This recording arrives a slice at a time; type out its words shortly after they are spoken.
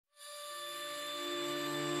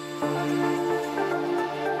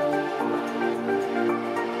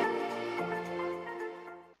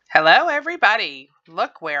Hello, everybody.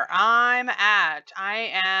 Look where I'm at.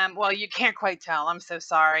 Well, you can't quite tell. I'm so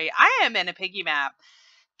sorry. I am in a piggy map.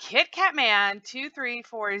 Kit Kat Man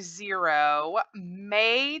 2340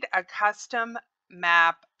 made a custom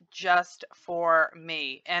map just for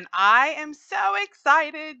me. And I am so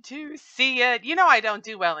excited to see it. You know, I don't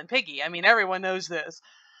do well in piggy. I mean, everyone knows this.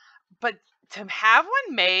 But to have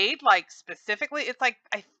one made, like specifically, it's like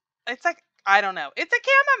I don't know. It's a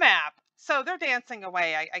Cama map. So they're dancing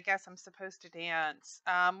away. I guess I'm supposed to dance.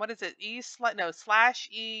 What is it? Slash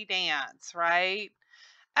E dance, right?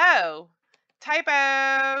 Oh,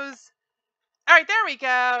 typos. All right, there we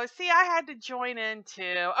go. See, I had to join in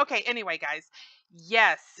too. Okay, anyway, guys.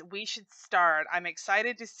 Yes, we should start. I'm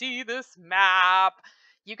excited to see this map.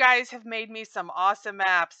 You guys have made me some awesome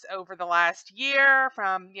maps over the last year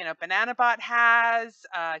from, BananaBot has,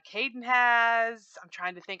 Caden has. I'm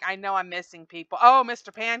trying to think. I know I'm missing people. Oh,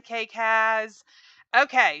 Mr. Pancake has.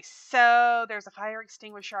 Okay, so there's a fire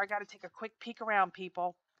extinguisher. I got to take a quick peek around,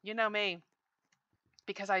 people. You know me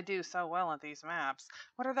because I do so well at these maps.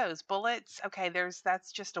 What are those? Bullets? Okay,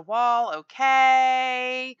 that's just a wall.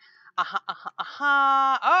 Okay. Uh-huh, uh-huh,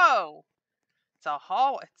 uh-huh. Oh, it's a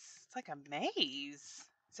hall. It's like a maze.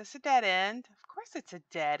 Is this a dead end? Of course it's a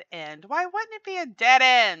dead end. Why wouldn't it be a dead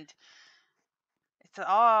end?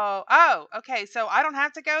 Okay, so I don't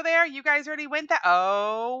have to go there. You guys already went that.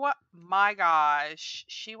 Oh my gosh.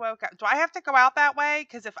 She woke up. Do I have to go out that way?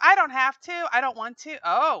 Because if I don't have to, I don't want to.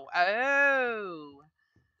 Oh.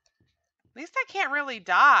 At least I can't really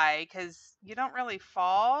die because you don't really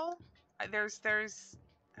fall. There's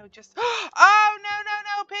oh just oh no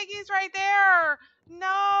Piggy's right there.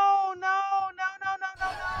 No no no no no no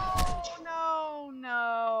no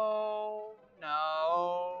no no.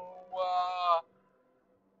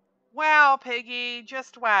 Wow, Piggy,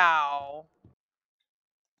 just wow.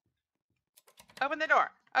 Open the door.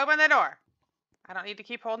 Open the door. I don't need to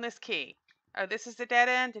keep holding this key. Oh, this is the dead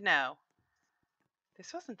end? No.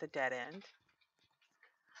 This wasn't the dead end.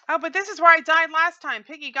 Oh, but this is where I died last time.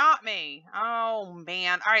 Piggy got me. Oh,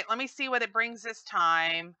 man. All right, let me see what it brings this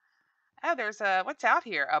time. Oh, what's out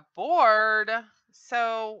here? A board.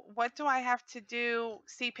 So what do I have to do?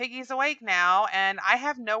 See, Piggy's awake now, and I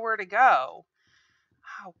have nowhere to go.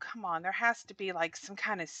 Oh, come on. There has to be like some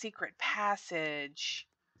kind of secret passage.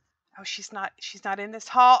 Oh, she's not in this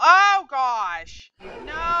hall. Oh, gosh.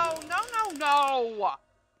 No, no, no, no.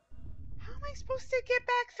 How am I supposed to get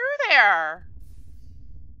back through there?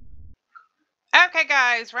 Okay,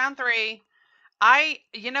 guys, round 3.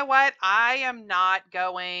 You know what? I am not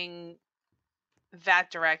going that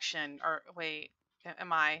direction. Or wait,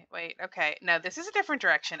 am I? Wait, okay. No, this is a different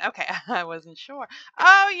direction. Okay, I wasn't sure.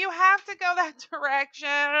 Oh, you have to go that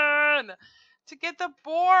direction to get the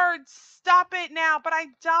board. Stop it now, but I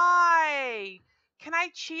die. Can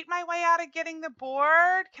I cheat my way out of getting the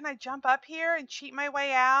board? Can I jump up here and cheat my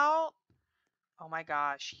way out? Oh my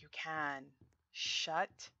gosh, you can.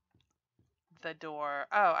 Shut the door.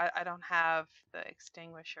 Oh, I don't have the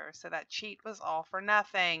extinguisher, so that cheat was all for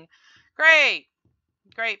nothing. Great.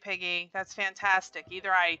 Great, Piggy. That's fantastic.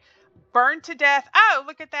 Either I burn to death. Oh,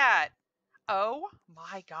 look at that. Oh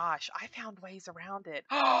my gosh. I found ways around it.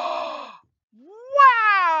 Wow.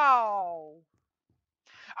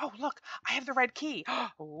 Oh, look. I have the red key.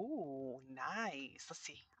 Oh, nice. Let's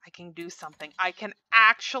see. I can do something. I can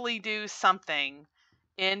actually do something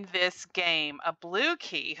in this game. A blue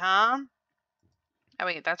key, huh? Oh,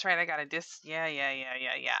 wait, that's right. I got a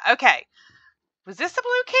yeah. Okay. Was this the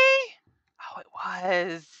blue key? Oh, it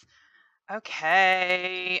was.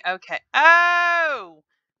 Okay. Okay. Oh,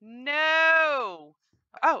 no.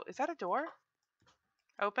 Oh, is that a door?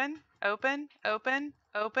 Open, open, open,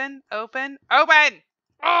 open, open, open,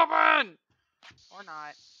 open. Or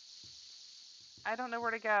not. I don't know where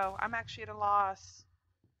to go. I'm actually at a loss.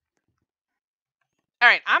 All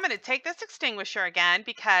right, I'm going to take this extinguisher again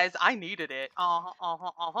because I needed it. And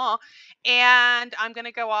I'm going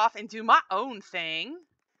to go off and do my own thing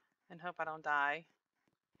and hope I don't die.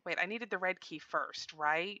 Wait, I needed the red key first,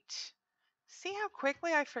 right? See how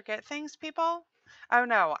quickly I forget things, people? Oh,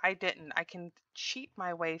 no, I didn't. I can cheat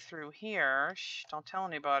my way through here. Shh, don't tell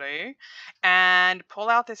anybody. And pull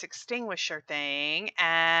out this extinguisher thing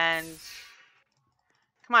and...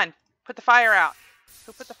 Come on, put the fire out.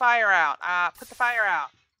 Who put the fire out? Put the fire out.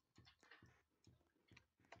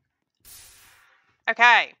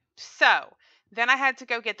 Okay, so then I had to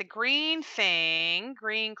go get the green thing,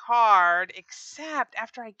 green card, except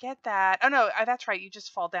after I get that, oh no, that's right, you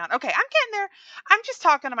just fall down. Okay, I'm getting there. I'm just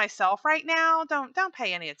talking to myself right now. Don't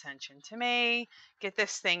pay any attention to me. Get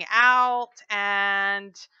this thing out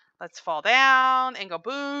and let's fall down and go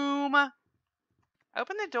boom.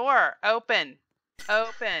 Open the door. Open.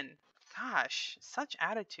 Open. Gosh, such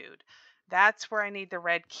attitude. That's where I need the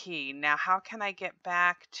red key. Now, how can I get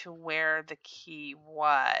back to where the key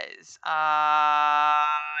was? I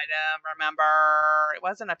don't remember. It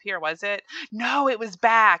wasn't up here, was it? No, it was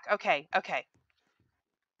back. Okay, okay.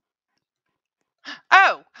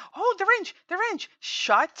 Oh, oh, the wrench, the wrench.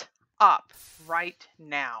 Shut up right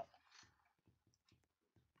now.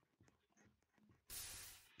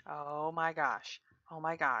 Oh my gosh. Oh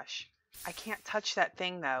my gosh. I can't touch that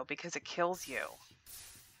thing though because it kills you.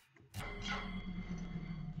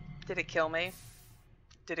 Did it kill me?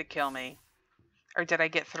 Did it kill me? Or did I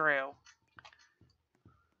get through?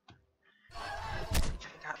 I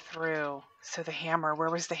got through. So the hammer, where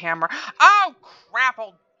was the hammer? Oh,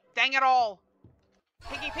 crapple. Dang it all.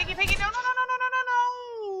 Piggy, piggy, piggy. No, no, no, no, no, no, no,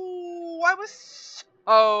 no. I was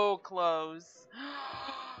so close.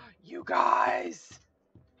 You guys.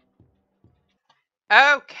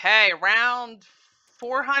 Okay, round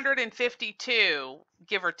 452,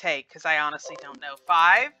 give or take, because I honestly don't know.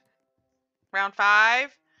 Round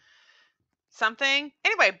 5? Something?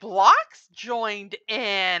 Anyway, Blocks joined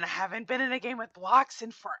in. I haven't been in a game with Blocks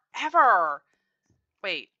in forever.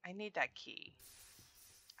 Wait, I need that key.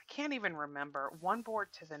 I can't even remember. One board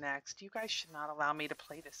to the next. You guys should not allow me to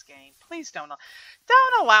play this game. Please don't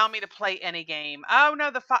allow me to play any game. Oh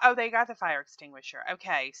no, they got the fire extinguisher.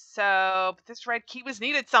 Okay, so this red key was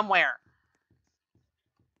needed somewhere.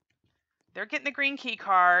 They're getting the green key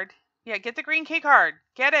card. Yeah, get the green key card.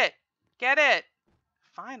 Get it. Get it.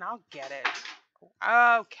 Fine, I'll get it.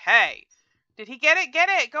 Okay. Did he get it? Get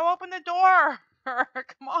it. Go open the door.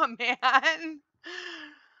 Come on, man.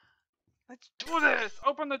 Let's do this.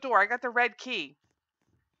 Open the door. I got the red key.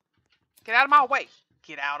 Get out of my way.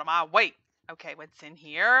 Get out of my way. Okay, what's in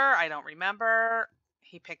here? I don't remember.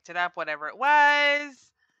 He picked it up, whatever it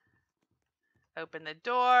was. Open the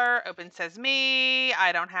door. Open says me.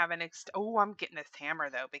 I don't have an oh, I'm getting this hammer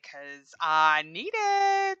though because I need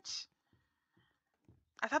it.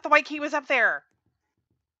 I thought the white key was up there.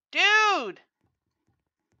 Dude!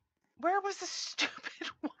 Where was the stupid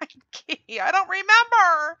white key? I don't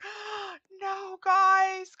remember. No,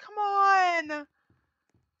 guys. Come on.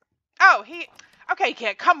 Oh, okay,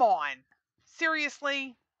 kid. Come on.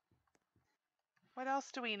 Seriously? What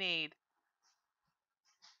else do we need?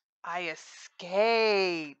 I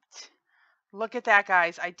escaped. Look at that,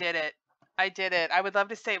 guys. I did it. I did it. I would love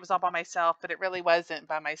to say it was all by myself, but it really wasn't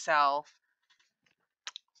by myself.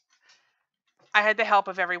 I had the help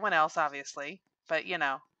of everyone else, obviously. But, you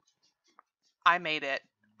know, I made it.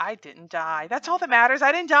 I didn't die. That's all that matters.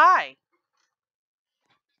 I didn't die.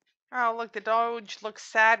 Oh, look, the Doge looks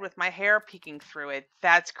sad with my hair peeking through it.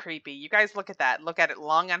 That's creepy. You guys look at that. Look at it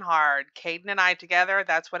long and hard. Caden and I together,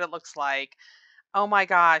 that's what it looks like. Oh my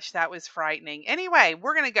gosh, that was frightening. Anyway,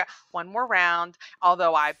 we're going to go one more round.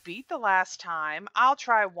 Although I beat the last time, I'll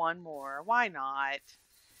try one more. Why not?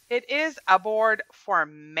 It is a board for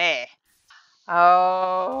me.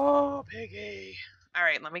 Oh, Piggy. All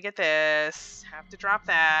right, let me get this. Have to drop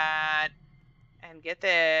that. And get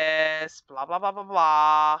this. Blah, blah, blah, blah,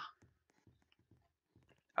 blah.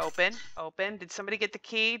 Open. Open. Did somebody get the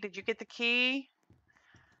key? Did you get the key?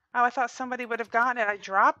 Oh, I thought somebody would have gotten it. I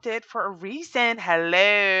dropped it for a reason. Hello.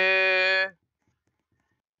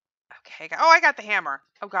 Okay. Oh, I got the hammer.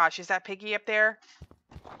 Oh, gosh. Is that Piggy up there?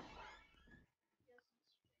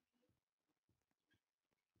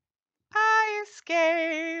 I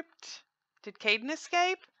escaped. Did Caden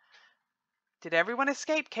escape? Did everyone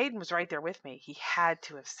escape? Caden was right there with me. He had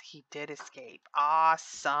to have. He did escape.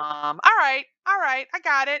 Awesome. All right. All right. I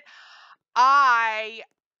got it. I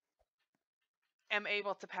am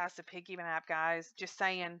able to pass the Piggy map, guys. Just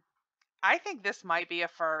saying. I think this might be a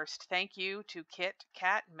first. Thank you to Kit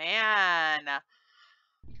Kat Man.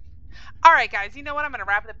 All right, guys. You know what? I'm going to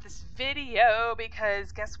wrap up this video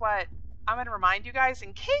because guess what? I'm going to remind you guys,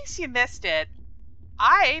 in case you missed it,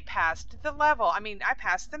 I passed the level. I mean, I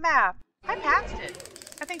passed the map. I passed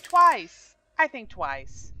it. I think twice.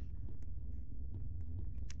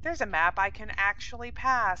 There's a map I can actually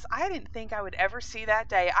pass. I didn't think I would ever see that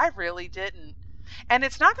day. I really didn't. And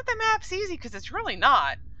it's not that the map's easy, because it's really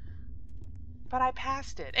not. But I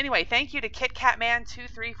passed it. Anyway, thank you to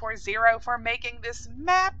KitKatMan2340 for making this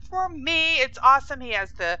map for me. It's awesome. He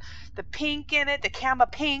has the pink in it, the Cama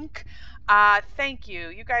pink. Thank you.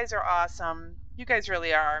 You guys are awesome. You guys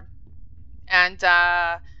really are. And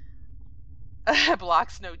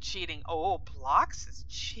Blocks no cheating. Oh, Blocks is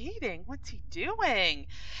cheating. What's he doing?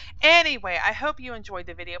 Anyway, I hope you enjoyed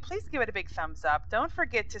the video. Please give it a big thumbs up. Don't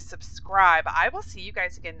forget to subscribe. I will see you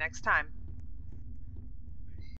guys again next time.